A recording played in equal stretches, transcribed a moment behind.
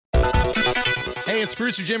Hey, it's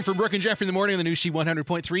Producer Jim from Brooke and Jeffrey in the morning on the new She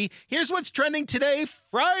 100.3. Here's what's trending today,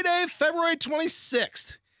 Friday, February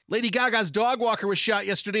 26th. Lady Gaga's dog walker was shot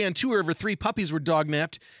yesterday and 2 of her 3 puppies were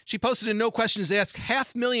dog-napped. She posted a no questions asked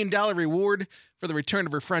 $500,000 reward for the return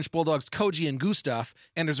of her French bulldogs Koji and Gustav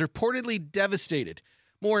and is reportedly devastated.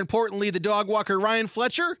 More importantly, the dog walker Ryan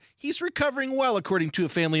Fletcher, he's recovering well, according to a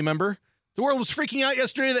family member. The world was freaking out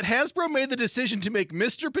yesterday that Hasbro made the decision to make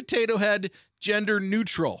Mr. Potato Head gender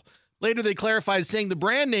neutral. Later, they clarified saying the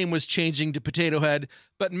brand name was changing to Potato Head,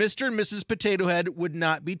 but Mr. and Mrs. Potato Head would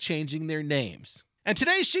not be changing their names. And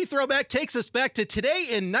today's She Throwback takes us back to today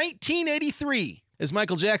in 1983, as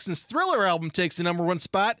Michael Jackson's Thriller album takes the number 1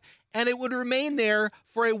 spot, and it would remain there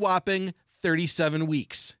for a whopping 37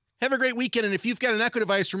 weeks. Have a great weekend, and if you've got an Echo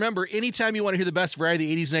device, remember, anytime you want to hear the best variety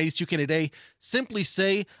of the 80s and 90s you can today, simply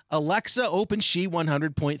say, Alexa, open She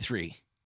 100.3.